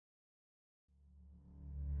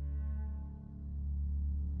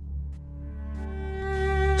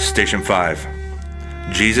Station 5.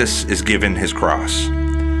 Jesus is given his cross.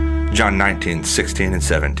 John 19:16 and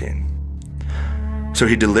 17. So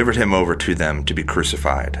he delivered him over to them to be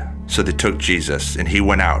crucified. So they took Jesus, and he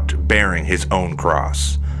went out, bearing his own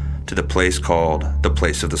cross, to the place called the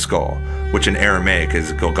Place of the Skull, which in Aramaic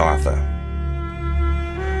is Golgotha.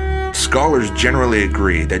 Scholars generally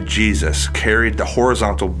agree that Jesus carried the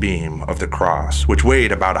horizontal beam of the cross, which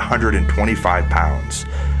weighed about 125 pounds.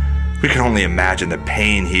 We can only imagine the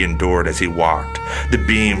pain he endured as he walked, the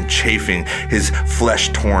beam chafing his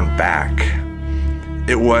flesh-torn back.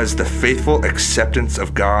 It was the faithful acceptance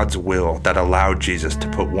of God's will that allowed Jesus to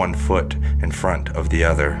put one foot in front of the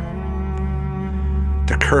other.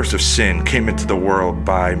 The curse of sin came into the world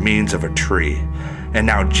by means of a tree, and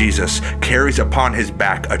now Jesus carries upon his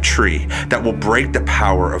back a tree that will break the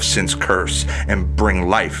power of sin's curse and bring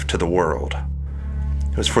life to the world.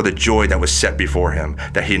 It was for the joy that was set before him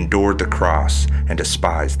that he endured the cross and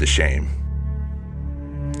despised the shame.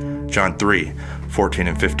 John 3:14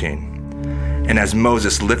 and 15. And as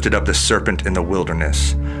Moses lifted up the serpent in the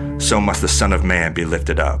wilderness, so must the Son of Man be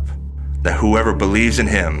lifted up, that whoever believes in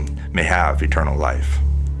him may have eternal life.